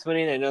the Chiefs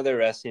winning. I know they're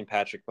resting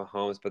Patrick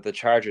Mahomes, but the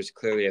Chargers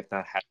clearly have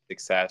not had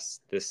success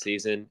this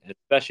season,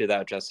 especially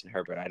without Justin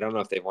Herbert. I don't know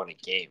if they won a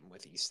game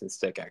with Easton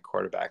Stick at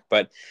quarterback,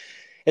 but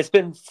It's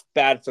been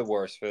bad for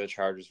worse for the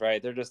Chargers,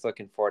 right? They're just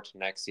looking forward to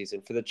next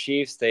season. For the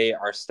Chiefs, they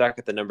are stuck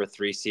at the number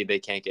 3 seed. They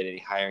can't get any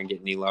higher and get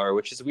any lower,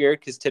 which is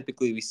weird because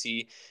typically we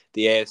see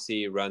the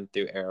AFC run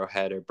through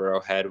Arrowhead or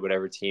Burrowhead,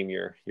 whatever team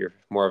you're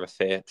more of a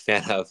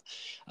fan of.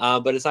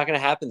 But it's not going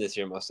to happen this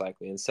year, most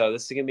likely. And so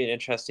this is going to be an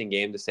interesting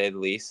game to say the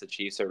least. The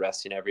Chiefs are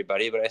resting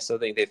everybody, but I still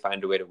think they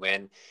find a way to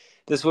win.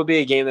 This will be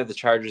a game that the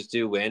Chargers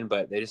do win,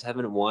 but they just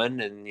haven't won,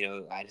 and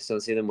I just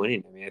don't see them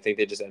winning. I mean, I think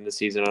they just end the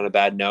season on a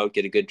bad note,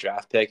 get a good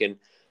draft pick, and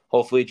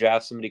hopefully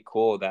draft somebody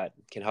cool that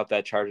can help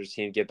that Chargers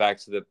team get back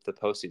to the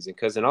postseason.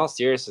 Because in all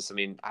seriousness, I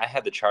mean, I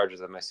had the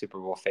Chargers as my Super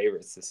Bowl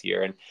favorites this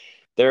year, and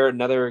they're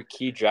another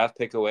key draft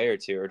pick away or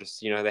two, or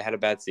just they had a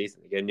bad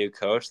season. They get a new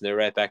coach, and they're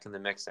right back in the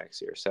mix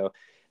next year. So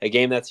a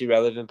game that's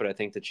irrelevant, but I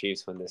think the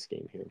Chiefs win this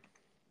game here.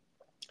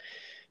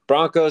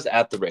 Broncos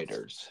at the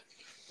Raiders.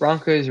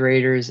 Broncos,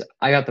 Raiders.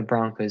 I got the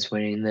Broncos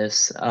winning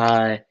this.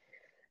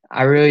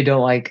 I really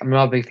don't like. I'm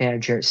not a big fan of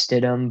Jarrett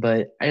Stidham,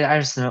 but I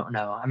just don't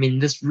know. I mean,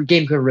 this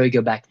game could really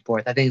go back and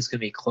forth. I think it's going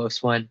to be a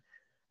close one.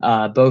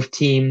 Both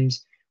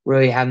teams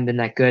really haven't been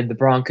that good. The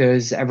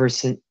Broncos, ever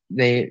since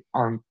they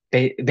are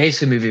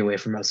basically moving away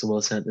from Russell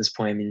Wilson at this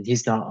point. I mean,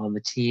 he's not on the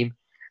team.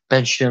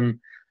 Benched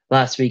him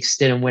last week.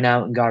 Stidham went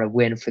out and got a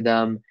win for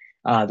them.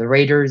 The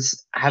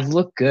Raiders have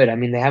looked good. I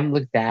mean, they haven't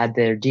looked bad.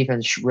 Their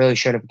defense really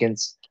showed up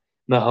against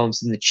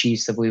Mahomes and the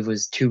Chiefs. I believe it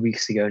was 2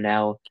 weeks ago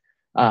now.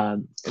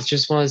 It's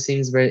just one of those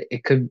things where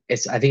it could. I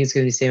think it's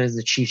going to be the same as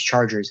the Chiefs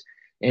Chargers.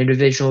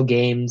 Individual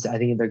games, I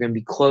think they're going to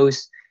be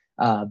close.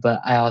 But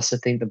I also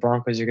think the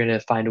Broncos are going to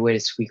find a way to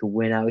squeak a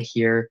win out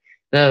here.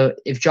 Though,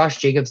 if Josh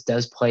Jacobs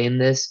does play in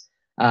this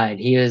and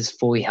he is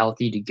fully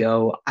healthy to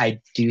go, I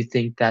do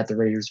think that the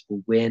Raiders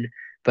will win.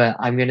 But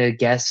I'm going to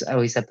guess, at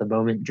least at the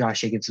moment,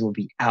 Josh Jacobs will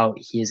be out.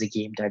 He is a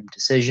game time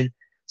decision.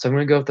 So I'm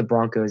going to go with the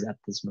Broncos at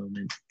this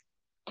moment.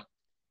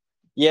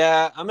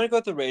 Yeah, I'm going to go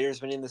with the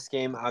Raiders winning this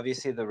game.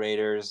 Obviously, the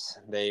Raiders,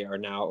 they are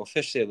now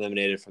officially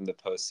eliminated from the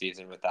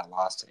postseason with that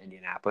loss to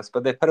Indianapolis,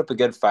 but they put up a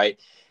good fight.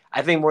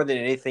 I think more than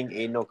anything,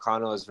 Aiden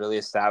O'Connell has really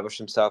established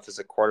himself as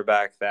a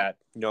quarterback that,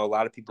 a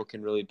lot of people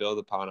can really build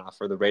upon off,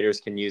 or the Raiders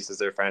can use as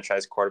their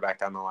franchise quarterback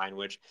down the line,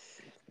 which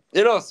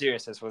in all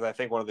seriousness was, I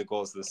think, one of the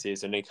goals of the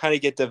season. And kind of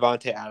get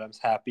Devontae Adams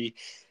happy.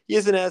 He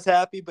isn't as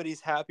happy, but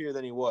he's happier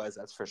than he was,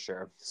 that's for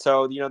sure.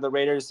 So, the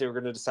Raiders, they were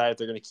going to decide if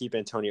they're going to keep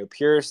Antonio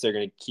Pierce, they're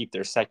going to keep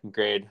their second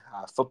grade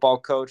football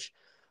coach,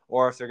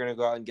 or if they're going to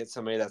go out and get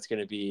somebody that's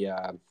going to be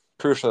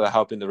crucial to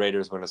helping the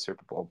Raiders win a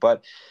Super Bowl.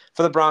 But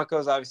for the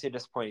Broncos, obviously a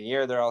disappointing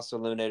year. They're also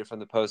eliminated from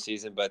the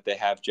postseason, but they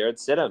have Jarrett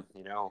Stidham.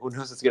 Who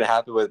knows what's going to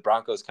happen with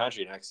Broncos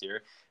country next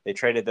year? They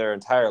traded their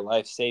entire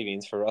life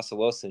savings for Russell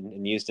Wilson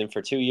and used him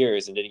for 2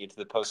 years and didn't get to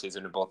the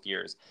postseason in both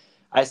years.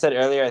 I said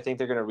earlier, I think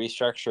they're going to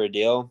restructure a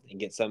deal and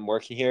get something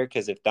working here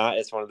because if not,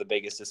 it's one of the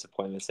biggest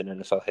disappointments in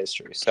NFL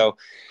history. So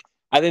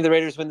I think the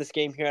Raiders win this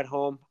game here at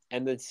home,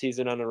 end the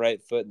season on the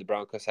right foot, and the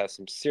Broncos have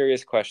some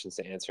serious questions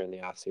to answer in the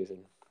offseason.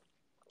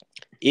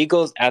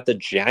 Eagles at the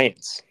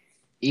Giants.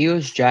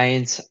 Eagles,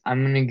 Giants.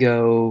 I'm gonna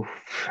go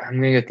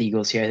with the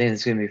Eagles here. I think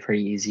it's gonna be a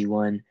pretty easy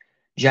one.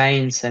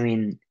 Giants. I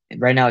mean,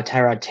 right now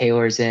Tyrod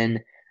Taylor's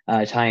in.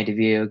 Tony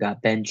DeVito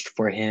got benched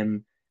for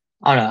him.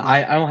 I don't know.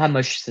 I don't have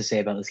much to say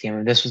about this game. I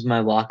mean, this was my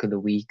lock of the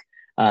week.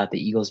 The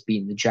Eagles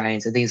beating the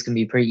Giants. I think it's gonna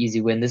be a pretty easy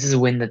win. This is a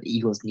win that the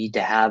Eagles need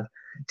to have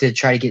to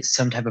try to get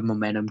some type of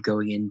momentum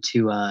going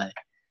into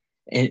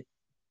the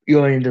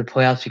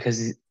playoffs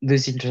because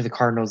losing to the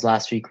Cardinals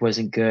last week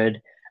wasn't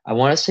good. I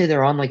want to say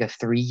they're on like a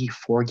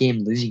 3-4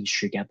 game losing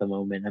streak at the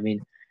moment. I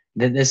mean,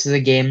 this is a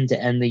game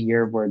to end the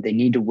year where they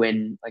need to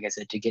win, like I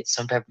said, to get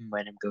some type of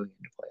momentum going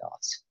into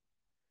playoffs.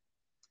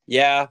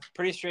 Yeah,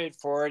 pretty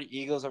straightforward.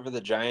 Eagles over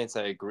the Giants,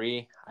 I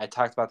agree. I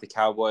talked about the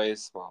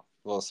Cowboys. Well,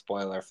 a little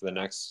spoiler for the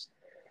next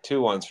 2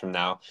 ones from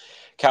now.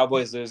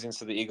 Cowboys losing,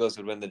 so the Eagles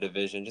would win the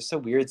division. Just a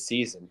weird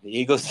season. The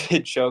Eagles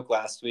did choke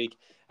last week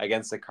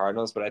against the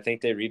Cardinals, but I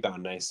think they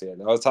rebound nicely.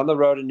 Though it's on the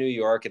road in New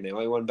York, and they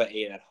only won by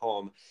 8 at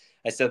home.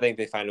 I still think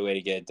they find a way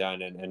to get it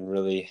done and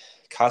really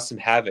cause some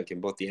havoc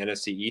in both the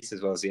NFC East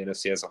as well as the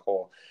NFC as a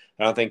whole.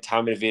 I don't think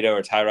Tom DeVito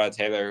or Tyrod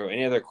Taylor or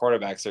any other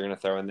quarterbacks they're going to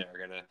throw in there are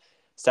going to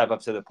step up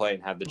to the plate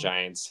and have the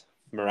Giants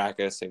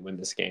miraculously win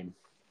this game.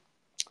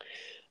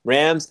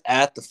 Rams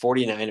at the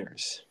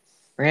 49ers.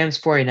 Rams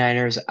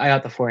 49ers. I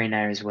got the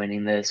 49ers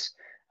winning this.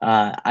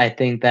 I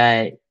think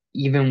that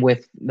even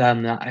with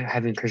them not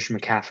having Christian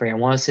McCaffrey, I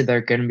want to say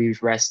they're going to be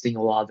resting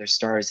a lot of their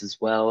stars as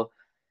well.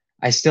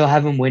 I still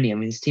have them winning. I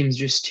mean, this team's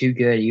just too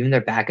good. Even their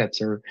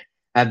backups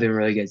have been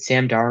really good.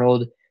 Sam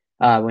Darnold,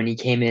 when he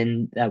came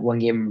in that one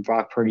game when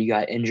Brock Purdy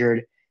got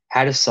injured,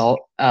 had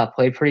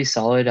played pretty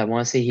solid. I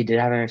want to say he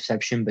did have an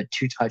interception, but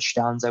 2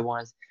 touchdowns. I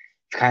want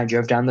to kind of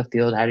drove down the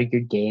field, had a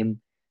good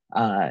game.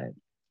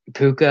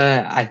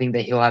 Puka, I think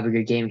that he'll have a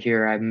good game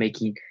here. I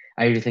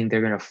do think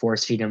they're going to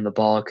force feed him the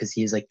ball because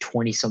he's like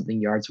 20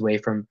 something yards away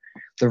from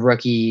the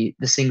rookie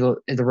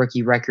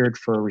record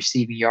for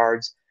receiving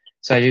yards.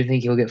 So I do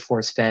think he'll get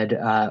force fed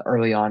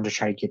early on to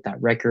try to get that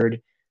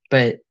record.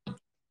 But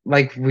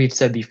like we've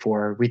said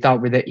before, we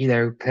thought that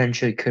either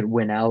potentially could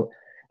win out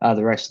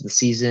the rest of the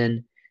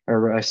season or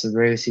rest of the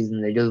regular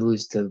season. They did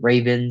lose to the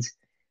Ravens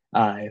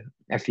uh,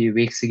 a few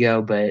weeks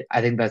ago, but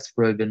I think that's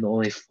really been the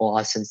only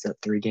flaw since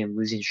that 3-game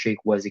losing streak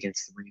was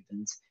against the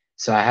Ravens.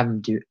 So I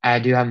do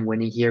have them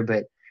winning here,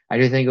 but I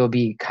do think it'll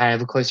be kind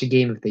of a closer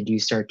game if they do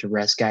start to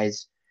rest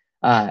guys,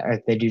 or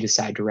if they do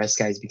decide to rest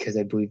guys because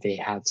I believe they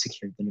have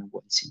secured the number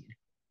 1 seed.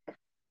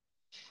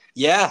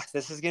 Yeah,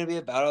 this is going to be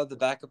a battle of the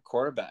backup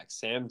quarterbacks,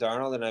 Sam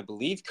Darnold and I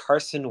believe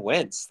Carson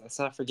Wentz. Let's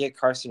not forget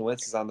Carson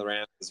Wentz is on the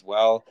Rams as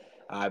well.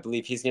 I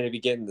believe he's going to be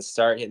getting the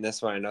start in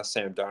this one. I know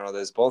Sam Darnold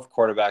is. Both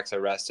quarterbacks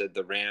are rested.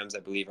 The Rams, I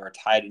believe, are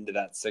tied into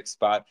that 6th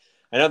spot.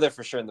 I know they're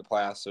for sure in the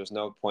playoffs. So there's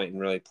no point in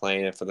really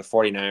playing it. For the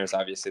 49ers,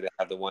 obviously, they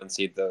have the 1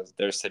 seed.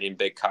 They're sitting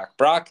Big Cock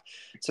Brock.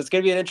 So it's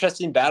going to be an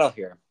interesting battle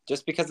here.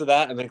 Just because of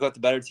that, I'm going to go with the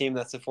better team.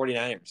 That's the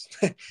 49ers.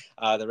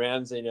 The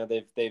Rams,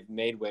 they've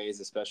made waves,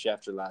 especially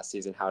after last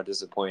season, how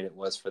disappointing it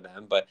was for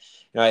them. But,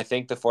 I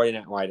think the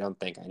 49ers, well, I don't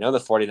think. I know the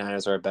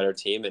 49ers are a better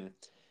team. And,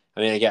 I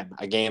mean, again,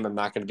 a game I'm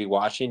not going to be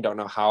watching. Don't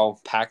know how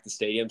packed the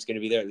stadium's going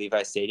to be there at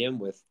Levi Stadium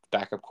with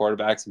backup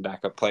quarterbacks and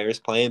backup players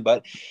playing,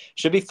 but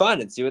should be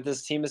fun and see what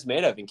this team is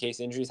made of in case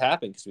injuries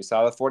happen, because we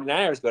saw the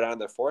 49ers go down to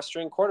their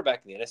 4th-string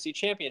quarterback in the NFC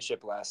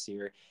Championship last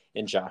year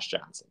in Josh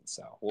Johnson.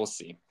 So we'll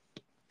see.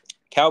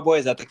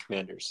 Cowboys at the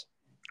Commanders.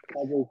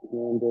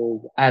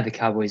 Commanders. I had the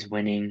Cowboys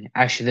winning.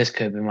 Actually, this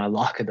could have been my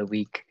lock of the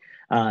week.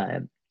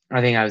 I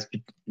think I was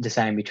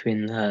deciding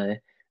between the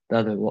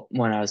other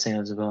one I was saying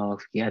was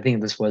about. I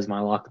think this was my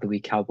lock of the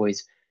week.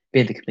 Cowboys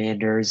beat the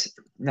Commanders.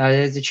 Now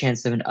there's a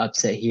chance of an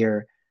upset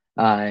here,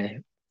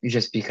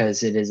 just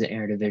because it is an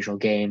interdivisional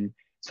game.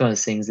 It's one of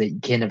those things that you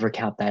can never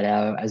count that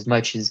out. As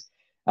much as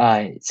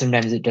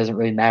sometimes it doesn't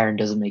really matter and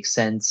doesn't make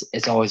sense,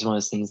 it's always one of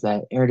those things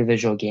that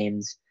interdivisional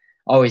games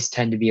always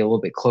tend to be a little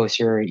bit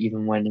closer,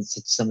 even when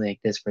it's something like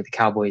this where the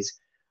Cowboys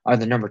are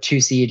the number 2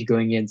 seed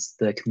going against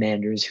the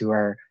Commanders, who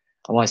are,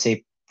 I want to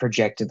say,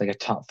 projected like a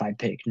top 5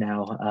 pick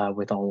now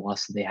with all the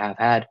losses they have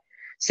had.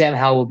 Sam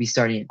Howell will be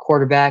starting at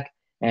quarterback.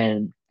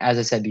 And as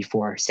I said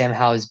before, Sam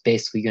Howell is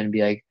basically going to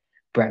be like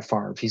Brett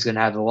Favre. He's going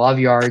to have a lot of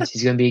yards.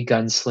 He's going to be a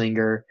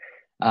gunslinger.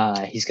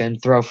 He's going to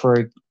throw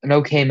for an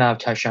okay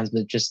amount of touchdowns,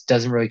 but just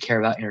doesn't really care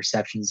about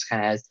interceptions.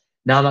 Kind of has.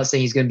 Now, I'm not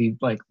saying he's going to be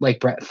like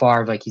Brett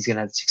Favre, like he's going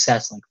to have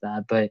success like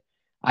that, but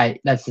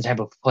that's the type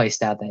of play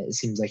style that it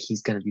seems like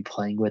he's going to be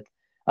playing with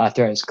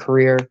throughout his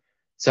career.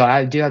 So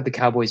I do have the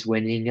Cowboys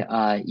winning,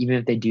 even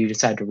if they do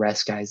decide to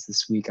rest guys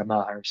this week. I'm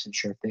not 100%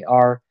 sure if they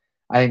are.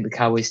 I think the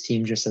Cowboys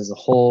team just as a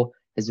whole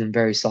has been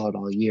very solid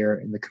all year,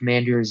 and the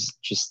Commanders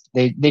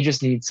they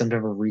just need some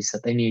type of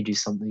reset. They need to do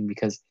something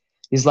because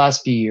these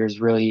last few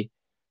years really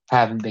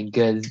haven't been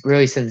good.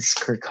 Really, since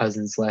Kirk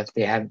Cousins left,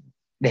 they haven't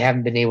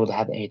been able to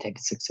have any type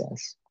of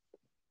success.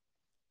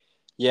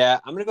 Yeah,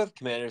 I'm going to go with the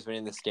Commanders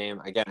winning this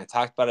game. Again, I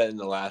talked about it in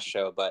the last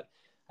show, but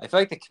I feel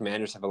like the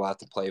Commanders have a lot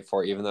to play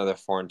for, even though they're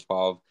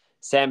 4-12.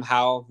 Sam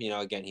Howell,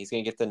 again, he's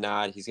going to get the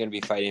nod. He's going to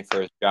be fighting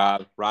for his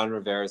job. Ron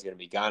Rivera is going to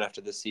be gone after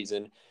this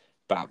season.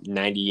 About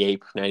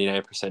 98,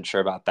 99%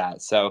 sure about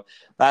that. So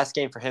last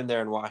game for him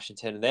there in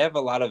Washington. And they have a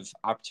lot of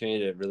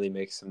opportunity to really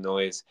make some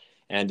noise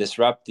and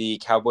disrupt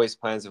the Cowboys'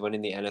 plans of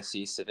winning the NFC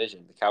East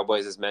division. The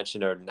Cowboys, as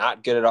mentioned, are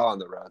not good at all on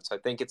the road. So I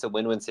think it's a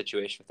win-win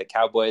situation with the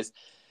Cowboys.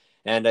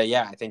 And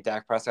I think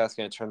Dak Prescott's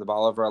going to turn the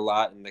ball over a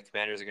lot, and the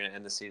Commanders are going to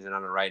end the season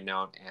on a right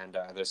note. And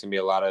there's going to be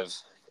a lot of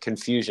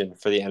confusion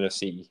for the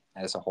NFC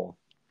as a whole.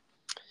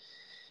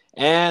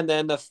 And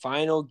then the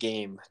final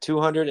game,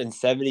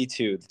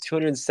 272, the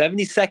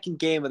 272nd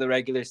game of the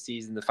regular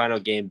season, the final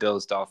game,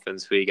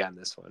 Bills-Dolphins. Who you got in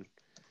this one?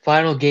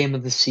 Final game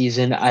of the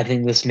season. I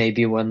think this may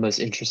be one of the most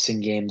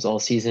interesting games all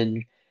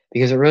season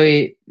because it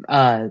really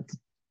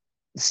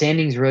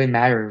standings really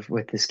matter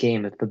with this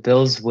game. If the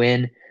Bills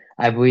win,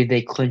 I believe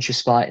they clinch a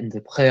spot in the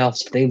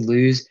playoffs. If they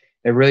lose,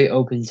 it really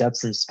opens up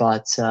some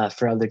spots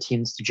for other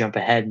teams to jump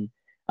ahead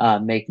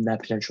and make that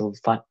potential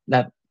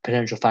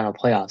final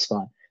playoff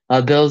spot.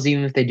 Bills,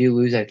 even if they do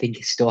lose, I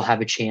think still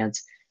have a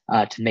chance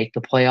to make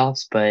the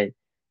playoffs. But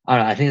I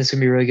don't know. I think it's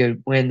gonna be a really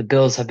good win. The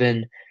Bills have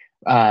been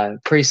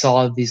pretty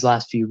solid these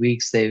last few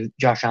weeks.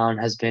 Josh Allen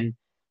has been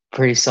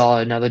pretty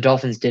solid. Now the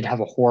Dolphins did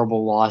have a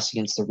horrible loss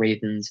against the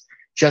Ravens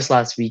just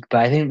last week, but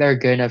I think they're a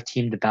good enough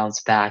team to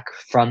bounce back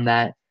from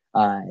that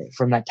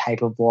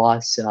type of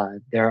loss.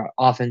 Their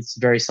offense is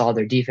very solid.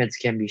 Their defense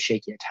can be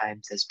shaky at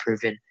times, as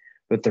proven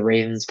with the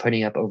Ravens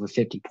putting up over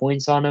 50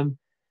 points on them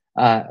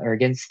or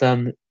against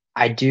them.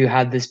 I do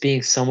have this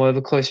being somewhat of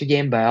a closer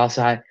game, but I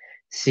also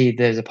see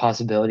there's a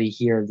possibility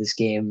here of this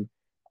game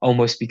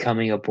almost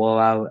becoming a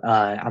blowout.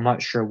 I'm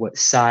not sure what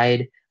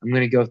side. I'm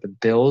going to go with the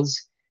Bills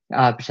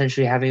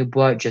potentially having a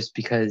blowout just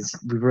because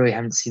we really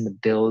haven't seen the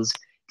Bills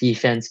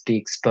defense be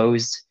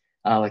exposed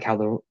like how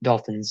the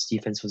Dolphins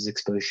defense was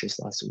exposed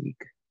just last week.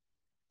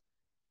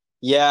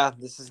 Yeah,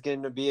 this is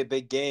going to be a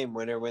big game.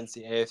 Winner wins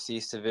the AFC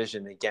East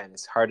division. Again,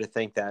 it's hard to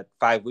think that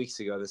 5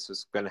 weeks ago this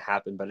was going to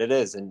happen, but it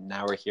is, and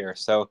now we're here.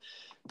 So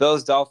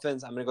Bills,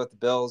 Dolphins, I'm going to go with the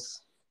Bills.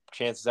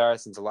 Chances are,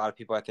 since a lot of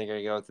people I think are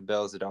going to go with the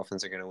Bills, the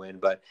Dolphins are going to win.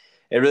 But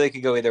it really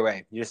could go either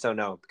way. You just don't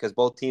know because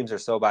both teams are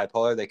so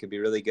bipolar. They could be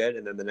really good,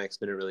 and then the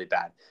next minute really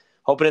bad.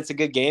 hoping it's a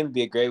good game. It'd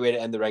be a great way to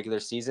end the regular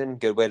season,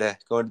 good way to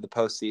go into the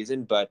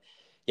postseason. But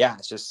yeah,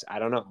 it's just, I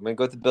don't know. I'm going to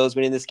go with the Bills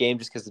winning this game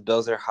just because the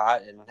Bills are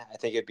hot. And I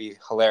think it'd be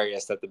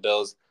hilarious that the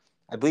Bills,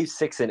 I believe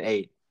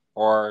 6-8,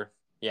 or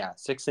yeah,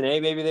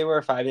 6-8, maybe they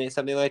were 5-8,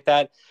 something like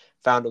that,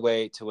 found a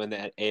way to win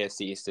the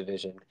AFC East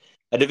division,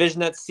 a division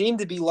that seemed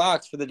to be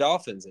locked for the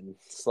Dolphins and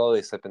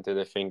slowly slipping through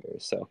their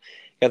fingers. So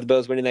got the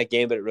Bills winning that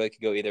game, but it really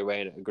could go either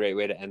way, and a great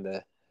way to end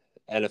the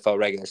NFL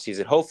regular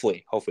season.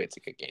 Hopefully it's a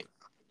good game.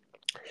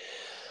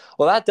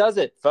 Well, that does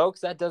it,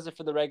 folks. That does it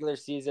for the regular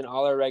season.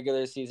 All our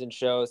regular season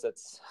shows. I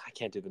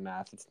can't do the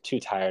math. It's too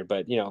tired,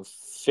 but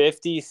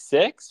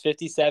 56,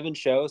 57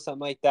 shows,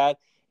 something like that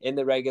in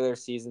the regular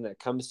season that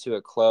comes to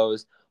a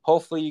close.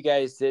 Hopefully you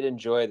guys did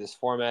enjoy this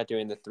format,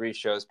 doing the 3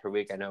 shows per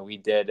week. I know we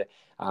did.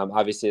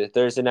 Obviously the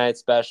Thursday night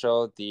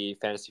special, the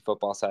fantasy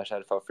football /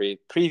 NFL free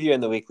preview,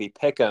 and the weekly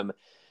pick'em.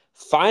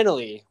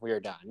 Finally, we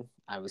are done.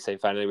 I would say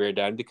finally we are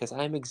done because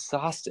I'm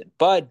exhausted.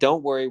 But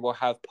don't worry, we'll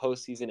have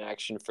postseason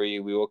action for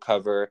you. We will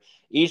cover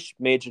each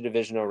major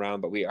divisional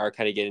round, but we are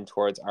kind of getting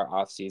towards our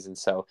off season.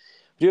 So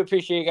we do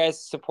appreciate you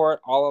guys' support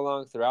all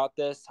along throughout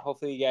this.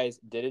 Hopefully you guys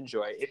did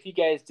enjoy. If you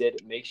guys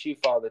did, make sure you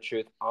follow The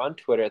Truth on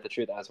Twitter at The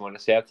Truth As One to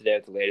stay up to date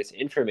with the latest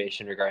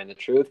information regarding The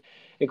Truth,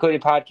 including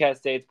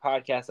podcast dates,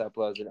 podcast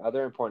uploads, and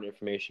other important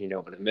information you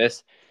don't want to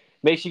miss.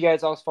 Make sure you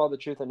guys also follow The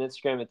Truth on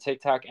Instagram and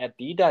TikTok at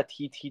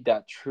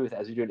the.tt.truth,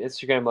 as we do an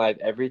Instagram live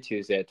every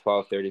Tuesday at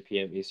 12:30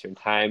 p.m. Eastern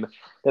Time.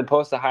 Then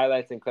post the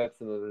highlights and clips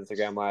from those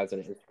Instagram lives on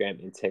our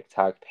Instagram and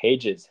TikTok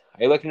pages.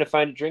 Are you looking to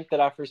find a drink that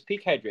offers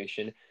peak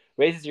hydration,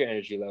 raises your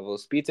energy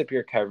levels, speeds up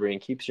your recovery,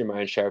 and keeps your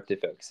mind sharp to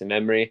focus and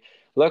memory?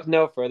 Look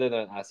no further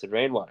than Acid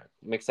Rainwater.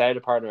 I'm excited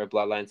to partner with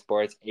Bloodline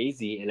Sports, AZ,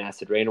 and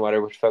Acid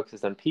Rainwater, which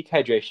focuses on peak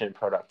hydration and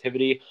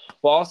productivity,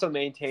 while also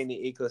maintaining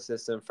the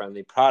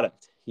ecosystem-friendly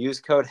product.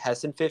 Use code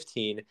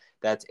HESSON15,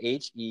 that's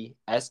HESSON15,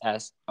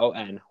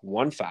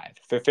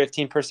 for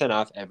 15%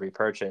 off every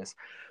purchase.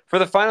 For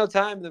the final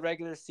time in the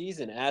regular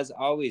season, as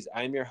always,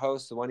 I'm your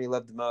host, the one you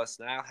love the most,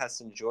 Niall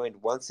Hesson, joined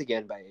once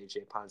again by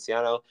AJ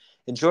Ponciano.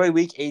 Enjoy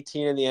Week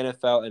 18 in the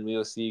NFL, and we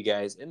will see you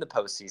guys in the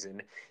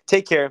postseason.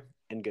 Take care,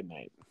 and good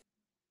night.